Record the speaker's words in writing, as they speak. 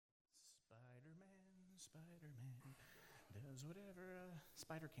Spider-Man does whatever a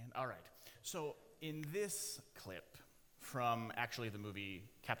spider can. All right. So in this clip from actually the movie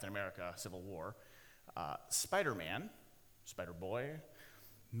Captain America: Civil War, Spider-Man, Spider-Boy,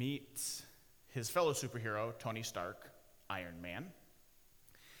 meets his fellow superhero, Tony Stark, Iron Man.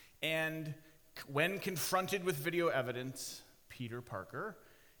 And when confronted with video evidence, Peter Parker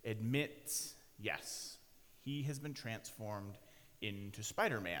admits, yes, he has been transformed into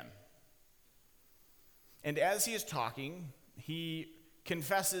Spider-Man. And as he is talking, he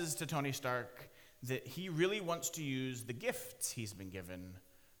confesses to Tony Stark that he really wants to use the gifts he's been given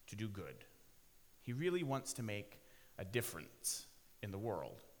to do good. He really wants to make a difference in the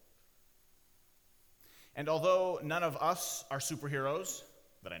world. And although none of us are superheroes,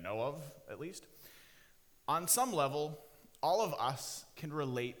 that I know of at least, on some level, all of us can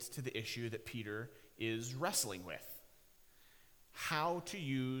relate to the issue that Peter is wrestling with. How to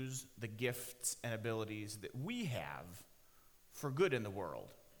use the gifts and abilities that we have for good in the world.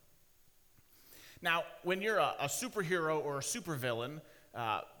 Now, when you're a superhero or a supervillain,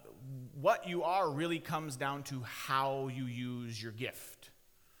 what you are really comes down to how you use your gift.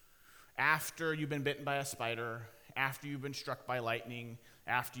 After you've been bitten by a spider, after you've been struck by lightning,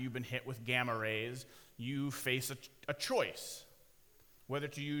 after you've been hit with gamma rays, you face a choice, whether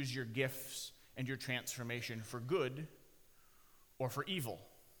to use your gifts and your transformation for good or for evil.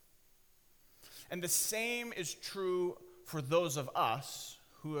 And the same is true for those of us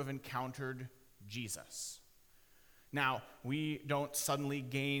who have encountered Jesus. Now, we don't suddenly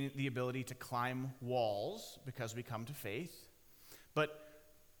gain the ability to climb walls because we come to faith, but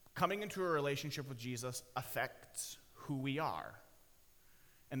coming into a relationship with Jesus affects who we are.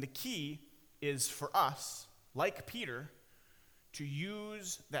 And the key is for us, like Peter, to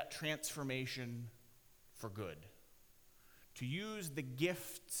use that transformation for good. To use the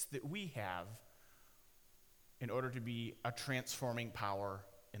gifts that we have in order to be a transforming power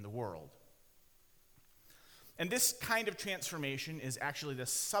in the world. And this kind of transformation is actually the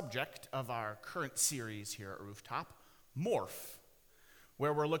subject of our current series here at Rooftop, Morph,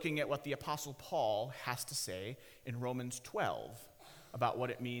 where we're looking at what the Apostle Paul has to say in Romans 12 about what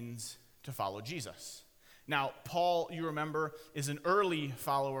it means to follow Jesus. Now, Paul, you remember, is an early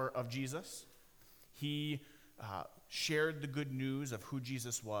follower of Jesus. He shared the good news of who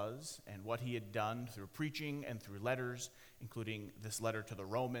Jesus was and what he had done through preaching and through letters, including this letter to the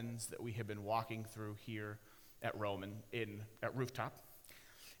Romans that we have been walking through here at Rooftop.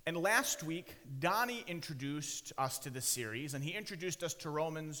 And last week, Donnie introduced us to this series, and he introduced us to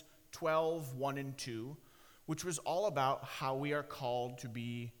Romans 12, 1 and 2, which was all about how we are called to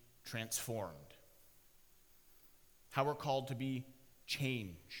be transformed, how we're called to be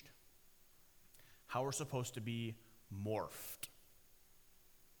changed, how we're supposed to be morphed.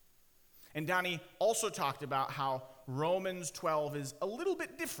 And Donnie also talked about how Romans 12 is a little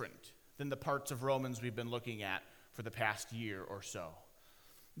bit different than the parts of Romans we've been looking at for the past year or so.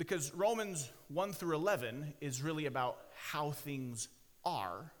 Because Romans 1 through 11 is really about how things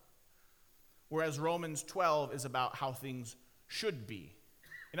are, whereas Romans 12 is about how things should be.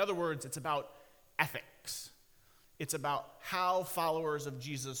 In other words, it's about ethics. It's about how followers of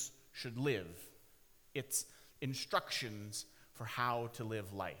Jesus should live. It's instructions for how to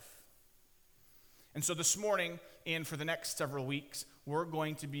live life. And so this morning, and for the next several weeks, we're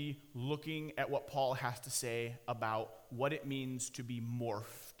going to be looking at what Paul has to say about what it means to be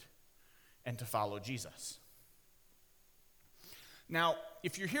morphed and to follow Jesus. Now,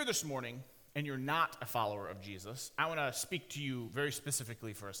 if you're here this morning and you're not a follower of Jesus, I want to speak to you very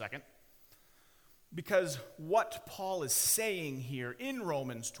specifically for a second. Because what Paul is saying here in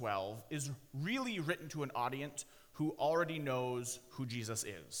Romans 12 is really written to an audience who already knows who Jesus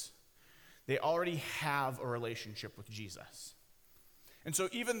is. They already have a relationship with Jesus. And so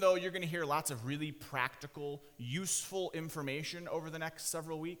even though you're going to hear lots of really practical, useful information over the next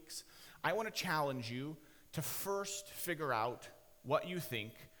several weeks, I want to challenge you to first figure out what you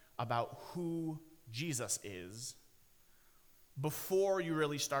think about who Jesus is before you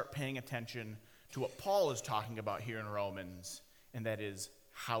really start paying attention to what Paul is talking about here in Romans, and that is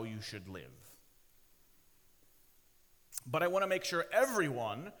how you should live. But I want to make sure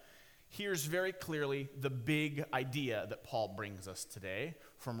everyone hears very clearly the big idea that Paul brings us today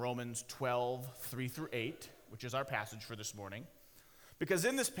from Romans 12, 3 through 8, which is our passage for this morning. Because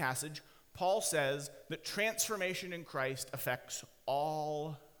in this passage, Paul says that transformation in Christ affects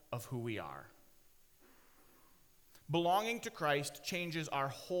all of who we are. Belonging to Christ changes our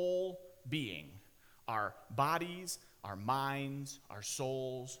whole being, our bodies, our minds, our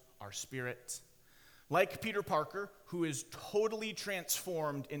souls, our spirits. Like Peter Parker, who is totally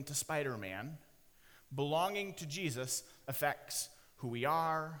transformed into Spider-Man, Belonging to Jesus affects who we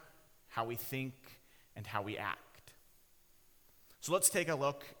are, how we think, and how we act. So let's take a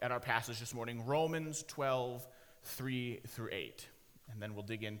look at our passage this morning, Romans 12, 3 through 8, and then we'll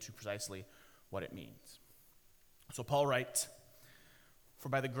dig into precisely what it means. So Paul writes, "For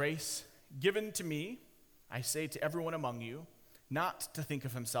by the grace given to me, I say to everyone among you, not to think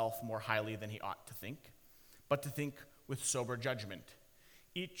of himself more highly than he ought to think, but to think with sober judgment,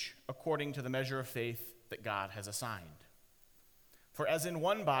 each according to the measure of faith that God has assigned. For as in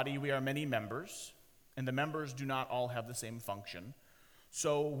one body we are many members, and the members do not all have the same function,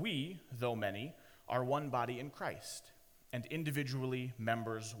 so we, though many, are one body in Christ, and individually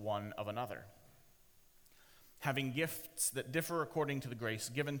members one of another. Having gifts that differ according to the grace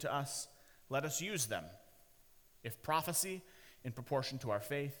given to us, let us use them. If prophecy, in proportion to our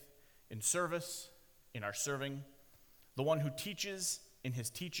faith, in service, in our serving, the one who teaches, in his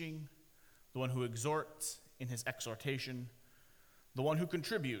teaching, the one who exhorts, in his exhortation, the one who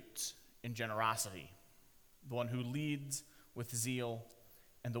contributes, in generosity, the one who leads, with zeal,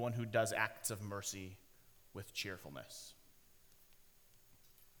 and the one who does acts of mercy, with cheerfulness."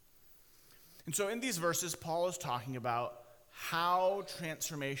 And so in these verses, Paul is talking about how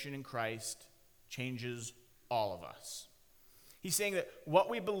transformation in Christ changes all of us. He's saying that what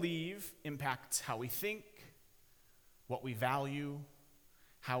we believe impacts how we think, what we value,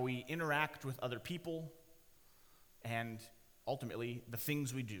 how we interact with other people, and ultimately the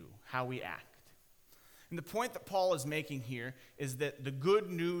things we do, how we act. And the point that Paul is making here is that the good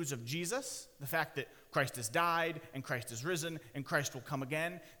news of Jesus, the fact that Christ has died and Christ has risen and Christ will come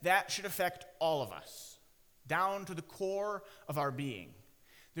again, that should affect all of us, down to the core of our being.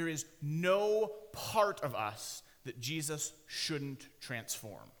 There is no part of us that Jesus shouldn't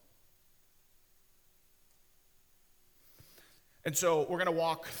transform. And so we're going to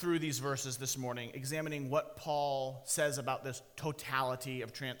walk through these verses this morning, examining what Paul says about this totality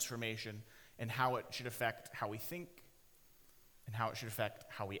of transformation and how it should affect how we think and how it should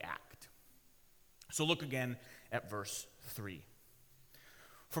affect how we act. So look again at verse 3.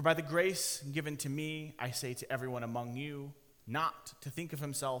 "For by the grace given to me, I say to everyone among you, not to think of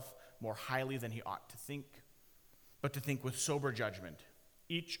himself more highly than he ought to think, but to think with sober judgment,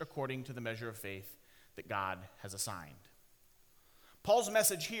 each according to the measure of faith that God has assigned." Paul's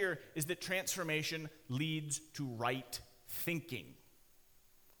message here is that transformation leads to right thinking.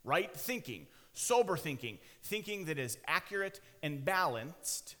 Right thinking, sober thinking, thinking that is accurate and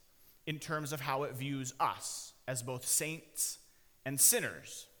balanced in terms of how it views us as both saints and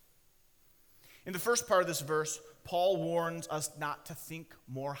sinners. In the first part of this verse, Paul warns us not to think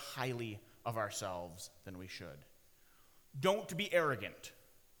more highly of ourselves than we should. Don't be arrogant,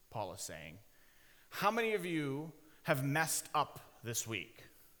 Paul is saying. How many of you have messed up this week?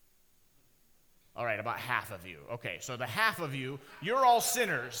 All right, about half of you. Okay, so the half of you, you're all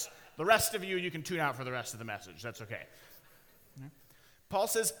sinners. The rest of you, you can tune out for the rest of the message. That's okay. Paul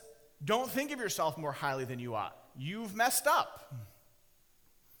says, don't think of yourself more highly than you ought. You've messed up.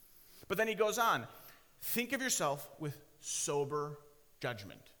 But then he goes on, think of yourself with sober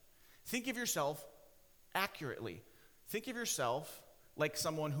judgment. Think of yourself accurately. Think of yourself like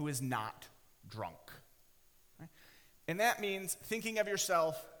someone who is not drunk. And that means thinking of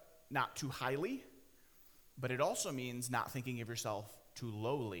yourself not too highly, but it also means not thinking of yourself too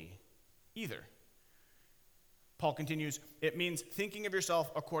lowly either. Paul continues, it means thinking of yourself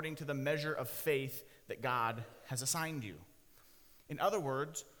according to the measure of faith that God has assigned you. In other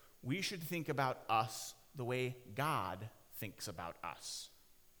words, we should think about us the way God thinks about us,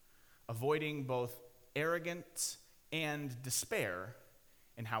 avoiding both arrogance and despair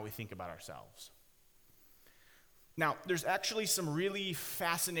in how we think about ourselves. Now, there's actually some really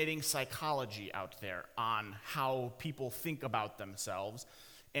fascinating psychology out there on how people think about themselves,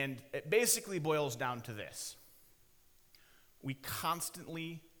 and it basically boils down to this. We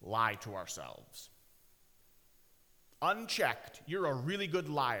constantly lie to ourselves. Unchecked, you're a really good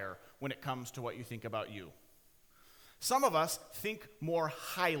liar when it comes to what you think about you. Some of us think more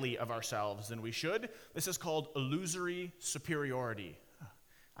highly of ourselves than we should. This is called illusory superiority.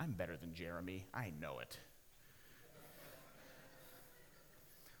 I'm better than Jeremy. I know it.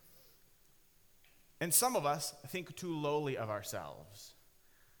 And some of us think too lowly of ourselves.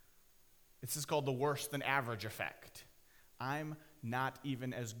 This is called the worse than average effect. I'm not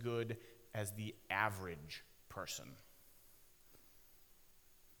even as good as the average person.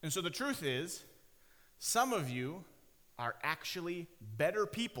 And so the truth is, some of you are actually better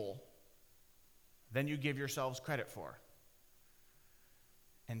people than you give yourselves credit for.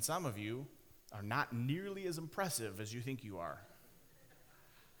 And some of you are not nearly as impressive as you think you are.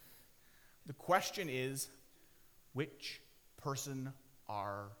 The question is, which person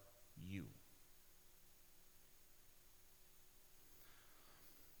are you?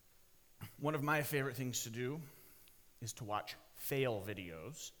 One of my favorite things to do is to watch fail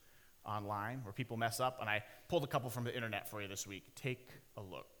videos online where people mess up, and I pulled a couple from the internet for you this week. Take a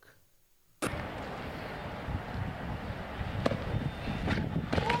look.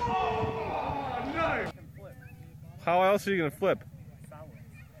 Oh, no! How else are you going to flip?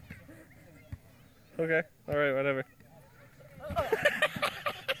 Okay, alright, whatever.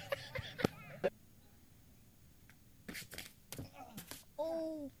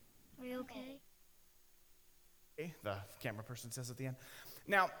 Oh, are you okay? The camera person says at the end.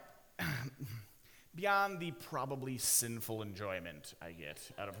 Now, beyond the probably sinful enjoyment I get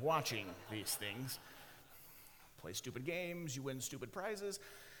out of watching these things, play stupid games, you win stupid prizes,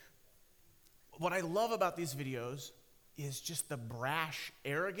 what I love about these videos is just the brash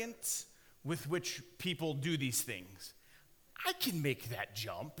arrogance with which people do these things. I can make that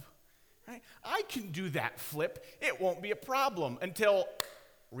jump. Right? I can do that flip. It won't be a problem until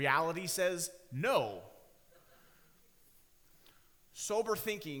reality says no. Sober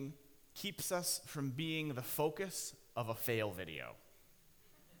thinking keeps us from being the focus of a fail video.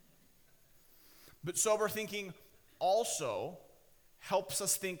 But sober thinking also helps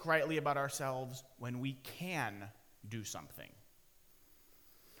us think rightly about ourselves when we can do something.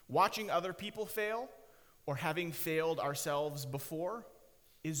 Watching other people fail or having failed ourselves before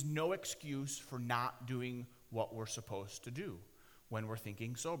is no excuse for not doing what we're supposed to do when we're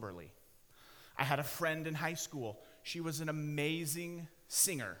thinking soberly. I had a friend in high school. She was an amazing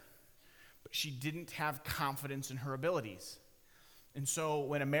singer, but she didn't have confidence in her abilities. And so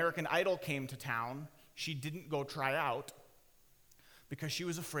when American Idol came to town, she didn't go try out because she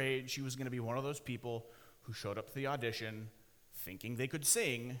was afraid she was going to be one of those people who showed up to the audition thinking they could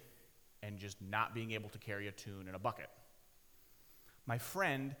sing and just not being able to carry a tune in a bucket. My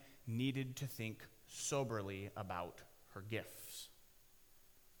friend needed to think soberly about her gifts.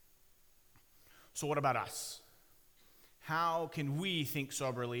 So what about us? How can we think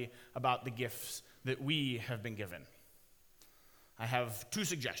soberly about the gifts that we have been given? I have two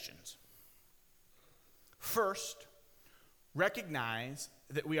suggestions. First, recognize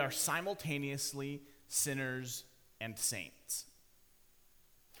that we are simultaneously sinners and saints.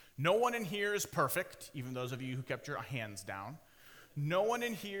 No one in here is perfect, even those of you who kept your hands down. No one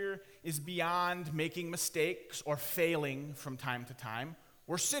in here is beyond making mistakes or failing from time to time.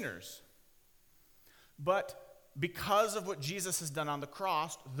 We're sinners. But because of what Jesus has done on the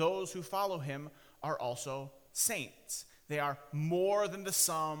cross, those who follow him are also saints. They are more than the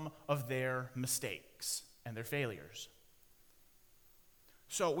sum of their mistakes and their failures.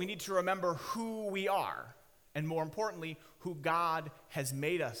 So we need to remember who we are, and more importantly, who God has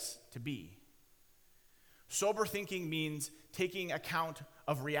made us to be. Sober thinking means taking account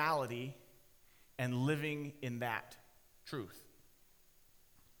of reality and living in that truth.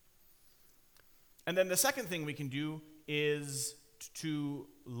 And then the second thing we can do is to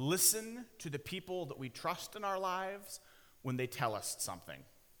listen to the people that we trust in our lives when they tell us something.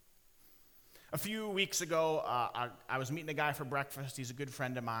 A few weeks ago, I was meeting a guy for breakfast. He's a good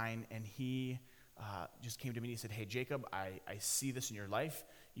friend of mine, and he just came to me and he said, "Hey, Jacob, I see this in your life.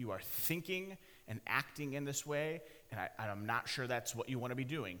 You are thinking and acting in this way, and I'm not sure that's what you want to be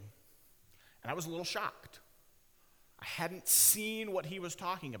doing." And I was a little shocked. I hadn't seen what he was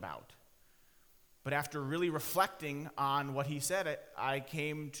talking about. But after really reflecting on what he said, I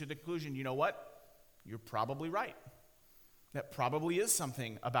came to the conclusion, you know what? You're probably right. That probably is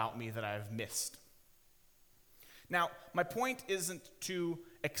something about me that I've missed. Now, my point isn't to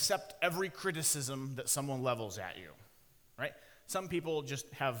accept every criticism that someone levels at you, right? Some people just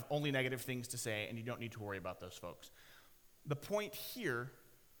have only negative things to say, and you don't need to worry about those folks. The point here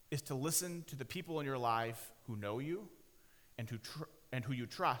is to listen to the people in your life who know you and who you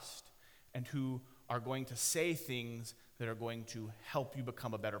trust and who are going to say things that are going to help you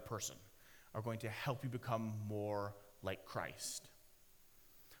become a better person, are going to help you become more like Christ.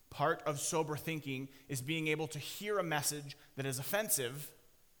 Part of sober thinking is being able to hear a message that is offensive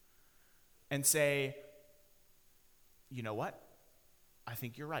and say, you know what? I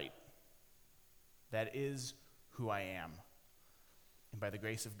think you're right. That is who I am. And by the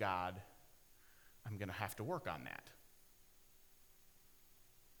grace of God, I'm going to have to work on that.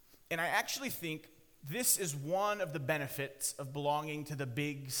 And I actually think this is one of the benefits of belonging to the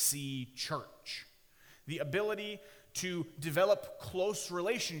Big C church. The ability to develop close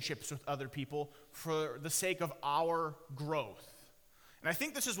relationships with other people for the sake of our growth. And I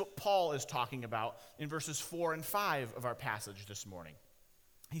think this is what Paul is talking about in verses 4 and 5 of our passage this morning.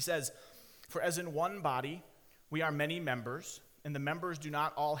 He says, For as in one body we are many members, and the members do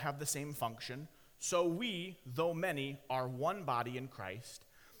not all have the same function, so we, though many, are one body in Christ,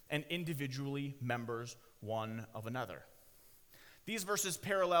 and individually members one of another. These verses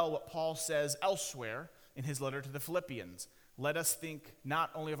parallel what Paul says elsewhere in his letter to the Philippians. Let us think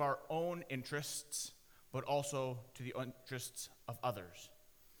not only of our own interests, but also to the interests of others.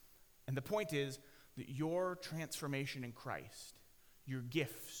 And the point is that your transformation in Christ, your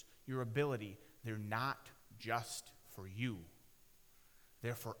gifts, your ability, they're not just for you.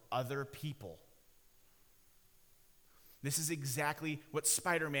 They're for other people. This is exactly what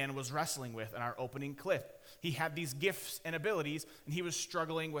Spider-Man was wrestling with in our opening clip. He had these gifts and abilities, and he was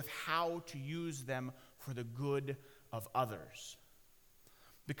struggling with how to use them for the good of others.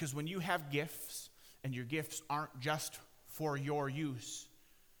 Because when you have gifts, and your gifts aren't just for your use,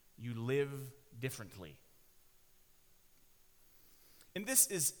 you live differently. And this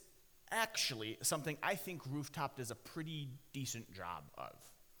is actually something I think Rooftop does a pretty decent job of.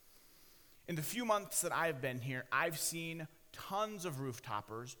 In the few months that I've been here, I've seen tons of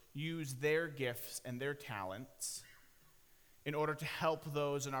Rooftoppers use their gifts and their talents in order to help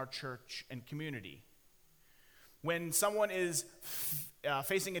those in our church and community. When someone is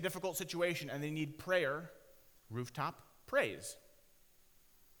facing a difficult situation and they need prayer, Rooftop prays.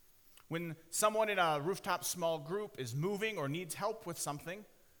 When someone in a Rooftop small group is moving or needs help with something,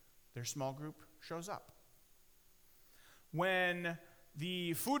 their small group shows up. When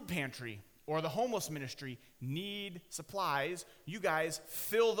the food pantry or the homeless ministry need supplies, you guys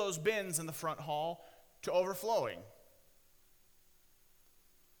fill those bins in the front hall to overflowing.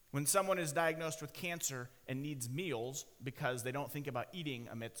 When someone is diagnosed with cancer and needs meals because they don't think about eating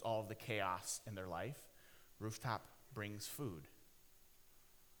amidst all of the chaos in their life, Rooftop brings food.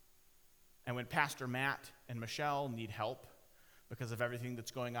 And when Pastor Matt and Michelle need help because of everything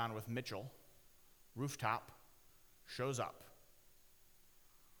that's going on with Mitchell, Rooftop shows up.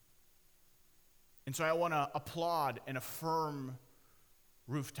 And so I want to applaud and affirm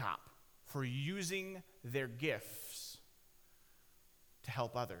Rooftop for using their gifts to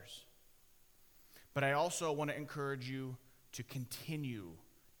help others. But I also want to encourage you to continue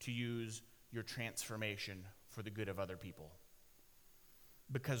to use your transformation for the good of other people.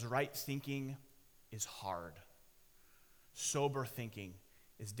 Because right thinking is hard. Sober thinking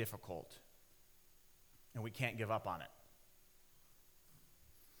is difficult. And we can't give up on it.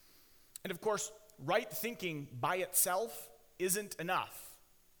 And of course, right thinking by itself isn't enough.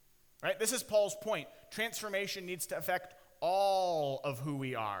 Right? This is Paul's point. Transformation needs to affect all of who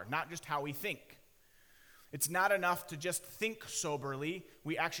we are, not just how we think. It's not enough to just think soberly.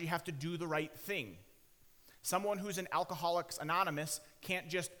 We actually have to do the right thing. Someone who's in Alcoholics Anonymous can't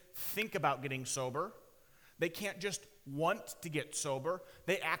just think about getting sober. They can't just want to get sober.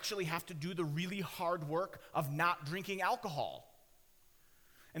 They actually have to do the really hard work of not drinking alcohol.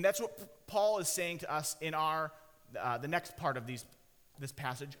 And that's what Paul is saying to us in the next part of this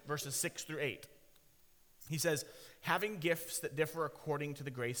passage, verses 6 through 8. He says, having gifts that differ according to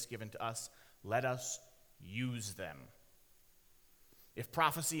the grace given to us, let us use them. If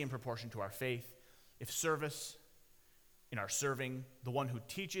prophecy in proportion to our faith, if service in our serving, the one who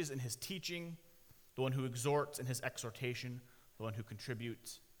teaches in his teaching, the one who exhorts in his exhortation, the one who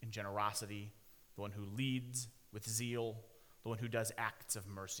contributes in generosity, the one who leads with zeal, the one who does acts of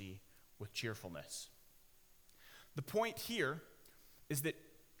mercy with cheerfulness. The point here is that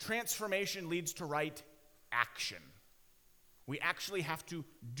transformation leads to right action. We actually have to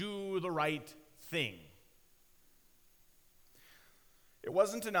do the right thing. It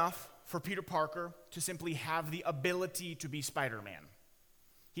wasn't enough for Peter Parker to simply have the ability to be Spider-Man.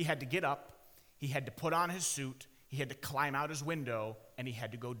 He had to get up, he had to put on his suit, he had to climb out his window, and he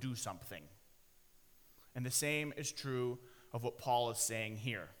had to go do something. And the same is true of what Paul is saying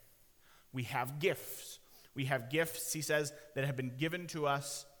here. We have gifts. We have gifts, he says, that have been given to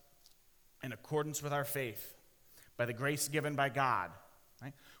us in accordance with our faith, by the grace given by God.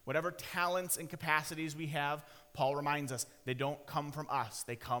 Right? Whatever talents and capacities we have, Paul reminds us, they don't come from us.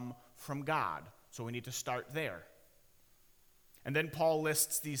 They come from God. So we need to start there. And then Paul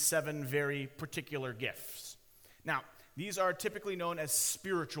lists these 7 very particular gifts. Now, these are typically known as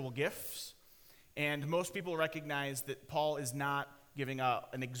spiritual gifts, and most people recognize that Paul is not giving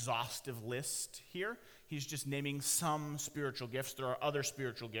an exhaustive list here. He's just naming some spiritual gifts. There are other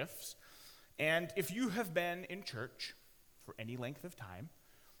spiritual gifts. And if you have been in church for any length of time,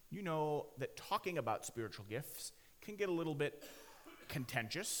 you know that talking about spiritual gifts can get a little bit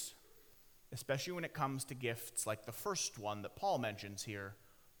contentious, especially when it comes to gifts like the first one that Paul mentions here,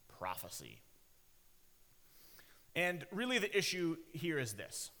 prophecy. And really the issue here is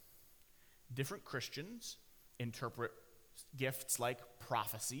this. different Christians interpret gifts like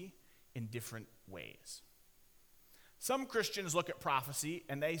prophecy in different ways. Some Christians look at prophecy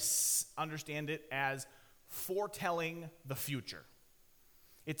and they understand it as foretelling the future.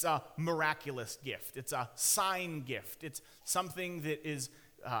 It's a miraculous gift. It's a sign gift. It's something that is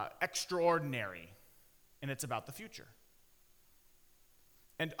extraordinary, and it's about the future.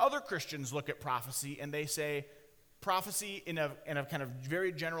 And other Christians look at prophecy and they say prophecy in a kind of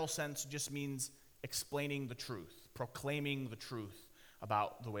very general sense just means explaining the truth, proclaiming the truth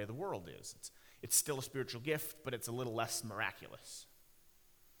about the way the world is. It's still a spiritual gift, but it's a little less miraculous.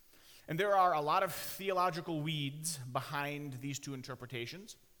 And there are a lot of theological weeds behind these two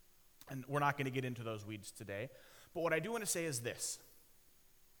interpretations, and we're not going to get into those weeds today. But what I do want to say is this.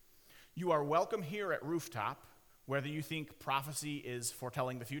 You are welcome here at Rooftop, whether you think prophecy is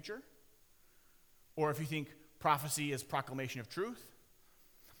foretelling the future, or if you think prophecy is proclamation of truth,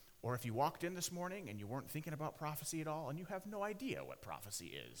 or if you walked in this morning and you weren't thinking about prophecy at all and you have no idea what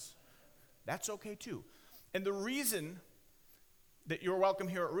prophecy is. That's okay too. And the reason that you're welcome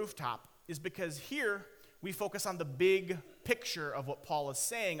here at Rooftop is because here we focus on the big picture of what Paul is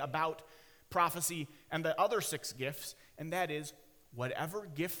saying about prophecy and the other 6 gifts, and that is whatever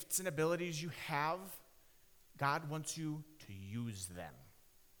gifts and abilities you have, God wants you to use them.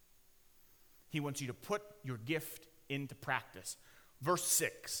 He wants you to put your gift into practice. Verse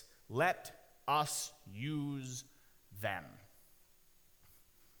 6, let us use them.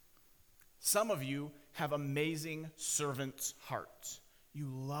 Some of you have amazing servant's hearts. You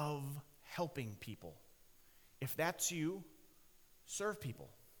love helping people. If that's you, serve people.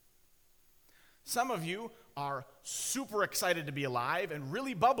 Some of you are super excited to be alive and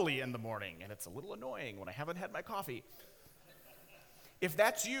really bubbly in the morning, and it's a little annoying when I haven't had my coffee. If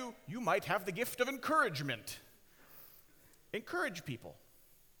that's you, you might have the gift of encouragement. Encourage people.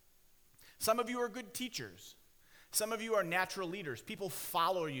 Some of you are good teachers. Some of you are natural leaders. People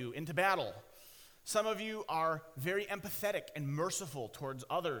follow you into battle. Some of you are very empathetic and merciful towards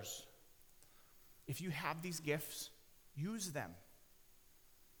others. If you have these gifts, use them.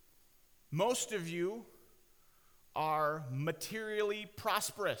 Most of you are materially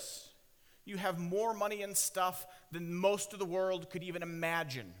prosperous. You have more money and stuff than most of the world could even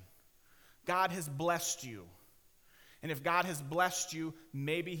imagine. God has blessed you. And if God has blessed you,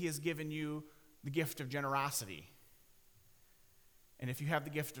 maybe he has given you the gift of generosity. And if you have the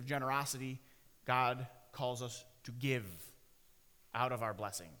gift of generosity, God calls us to give out of our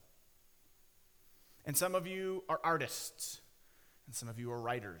blessing. And some of you are artists, and some of you are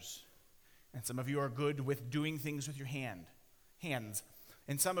writers, and some of you are good with doing things with your hands,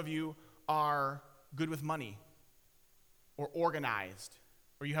 and some of you are good with money, or organized,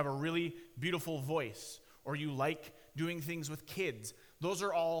 or you have a really beautiful voice, or you like doing things with kids. Those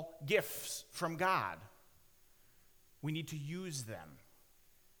are all gifts from God. We need to use them.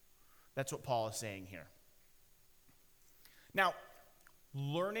 That's what Paul is saying here. Now,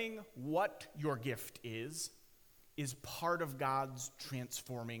 learning what your gift is part of God's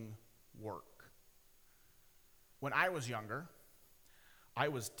transforming work. When I was younger, I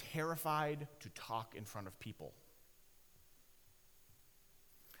was terrified to talk in front of people.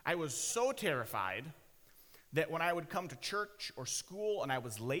 I was so terrified that when I would come to church or school and I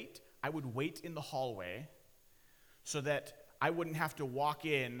was late, I would wait in the hallway so that I wouldn't have to walk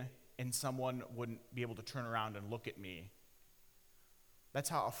in and someone wouldn't be able to turn around and look at me. That's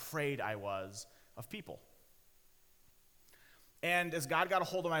how afraid I was of people. And as God got a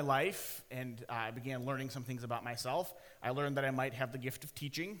hold of my life and I began learning some things about myself, I learned that I might have the gift of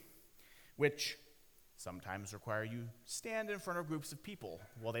teaching, which sometimes require you stand in front of groups of people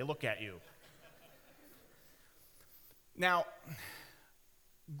while they look at you. Now,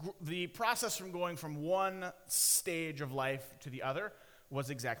 the process from going from one stage of life to the other was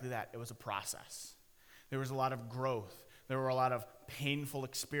exactly that. It was a process. There was a lot of growth. There were a lot of painful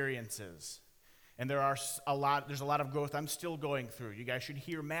experiences. And there's a lot of growth I'm still going through. You guys should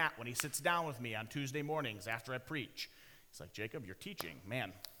hear Matt when he sits down with me on Tuesday mornings after I preach. He's like, Jacob, you're teaching.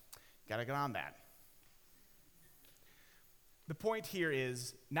 Man, got to get on that. The point here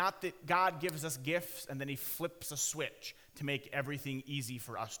is not that God gives us gifts and then he flips a switch to make everything easy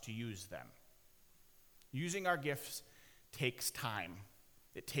for us to use them. Using our gifts takes time.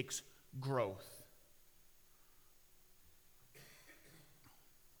 It takes growth.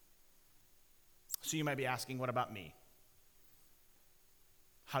 So you might be asking, what about me?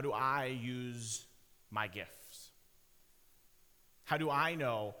 How do I use my gifts? How do I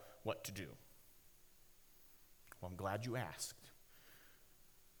know what to do? Well, I'm glad you asked.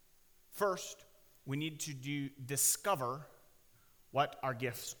 First, we need to discover what our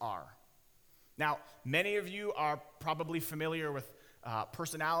gifts are. Now, many of you are probably familiar with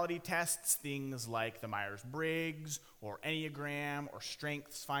personality tests, things like the Myers-Briggs or Enneagram or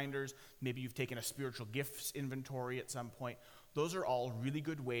Strengths Finders. Maybe you've taken a spiritual gifts inventory at some point. Those are all really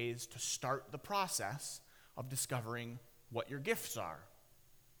good ways to start the process of discovering what your gifts are,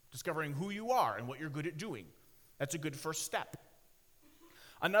 discovering who you are and what you're good at doing. That's a good first step.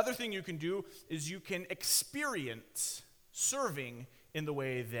 Another thing you can do is you can experience serving in the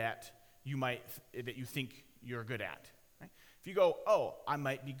way that you think you're good at. Right? If you go, oh, I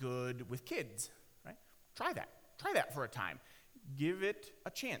might be good with kids, right? Try that for a time. Give it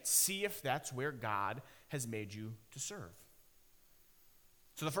a chance. See if that's where God has made you to serve.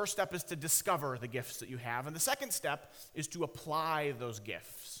 So the first step is to discover the gifts that you have, and the second step is to apply those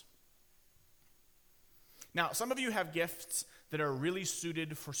gifts. Now, some of you have gifts that are really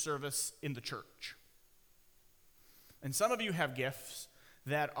suited for service in the church. And some of you have gifts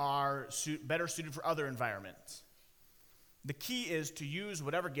that are better suited for other environments. The key is to use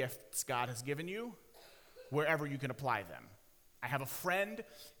whatever gifts God has given you wherever you can apply them. I have a friend,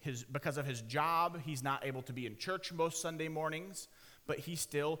 because of his job, he's not able to be in church most Sunday mornings, but he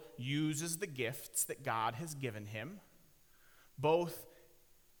still uses the gifts that God has given him, both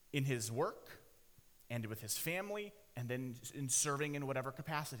in his work and with his family, and then in serving in whatever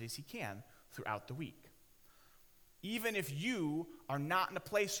capacities he can throughout the week. Even if you are not in a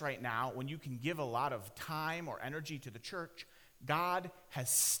place right now when you can give a lot of time or energy to the church, God has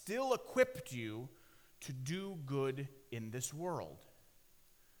still equipped you to do good in this world.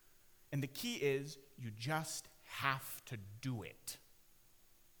 And the key is you just have to do it.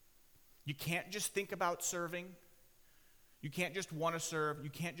 You can't just think about serving. You can't just want to serve.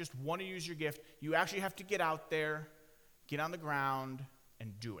 You can't just want to use your gift. You actually have to get out there, get on the ground,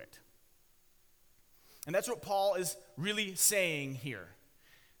 and do it. And that's what Paul is really saying here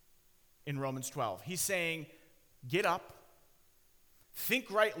in Romans 12. He's saying, get up,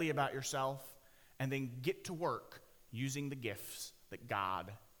 think rightly about yourself, and then get to work using the gifts that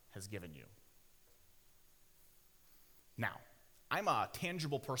God has given you. Now, I'm a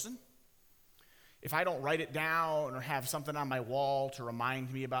tangible person. If I don't write it down or have something on my wall to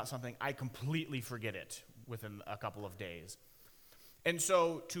remind me about something, I completely forget it within a couple of days. And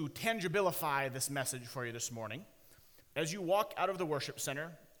so to tangibilify this message for you this morning, as you walk out of the worship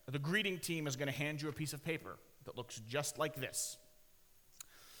center, the greeting team is going to hand you a piece of paper that looks just like this.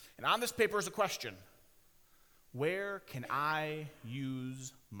 And on this paper is a question: where can I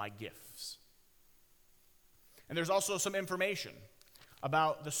use my gifts? And there's also some information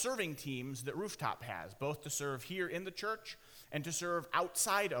about the serving teams that Rooftop has, both to serve here in the church and to serve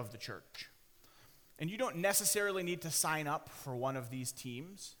outside of the church. And you don't necessarily need to sign up for one of these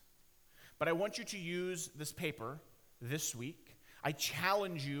teams, but I want you to use this paper this week. I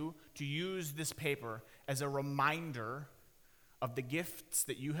challenge you to use this paper as a reminder of the gifts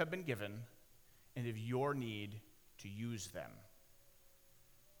that you have been given and of your need to use them.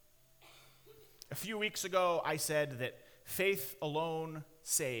 A few weeks ago, I said that faith alone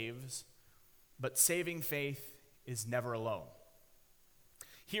saves, but saving faith is never alone.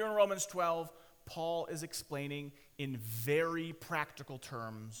 Here in Romans 12, Paul is explaining in very practical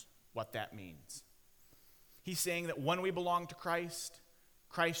terms what that means. He's saying that when we belong to Christ,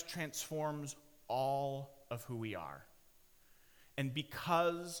 Christ transforms all of who we are. And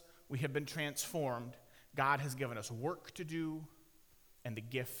because we have been transformed, God has given us work to do and the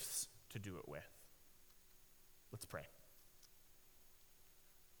gifts to do it with. Let's pray.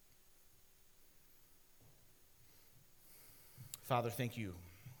 Father, thank you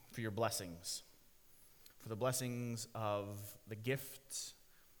for your blessings, for the blessings of the gifts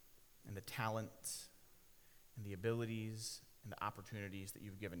and the talents and the abilities and the opportunities that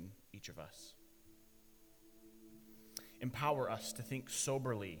you've given each of us. Empower us to think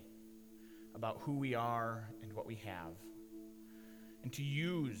soberly about who we are and what we have, and to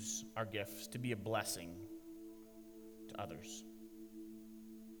use our gifts to be a blessing to others.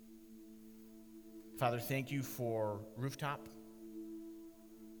 Father, thank you for Rooftop,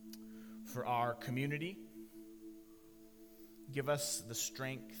 for our community. Give us the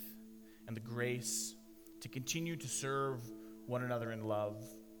strength and the grace to continue to serve one another in love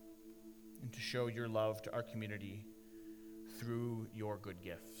and to show your love to our community through your good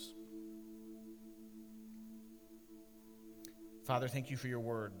gifts. Father, thank you for your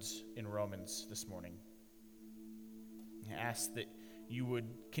words in Romans this morning. I ask that you would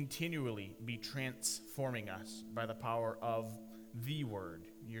continually be transforming us by the power of the Word,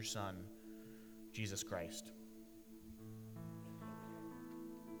 your Son, Jesus Christ.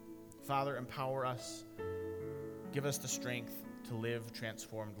 Father, empower us. Give us the strength to live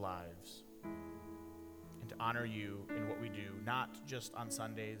transformed lives. and to honor you in what we do, not just on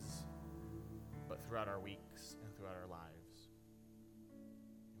Sundays, but throughout our weeks and throughout our lives.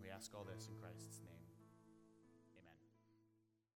 And we ask all this in Christ's name.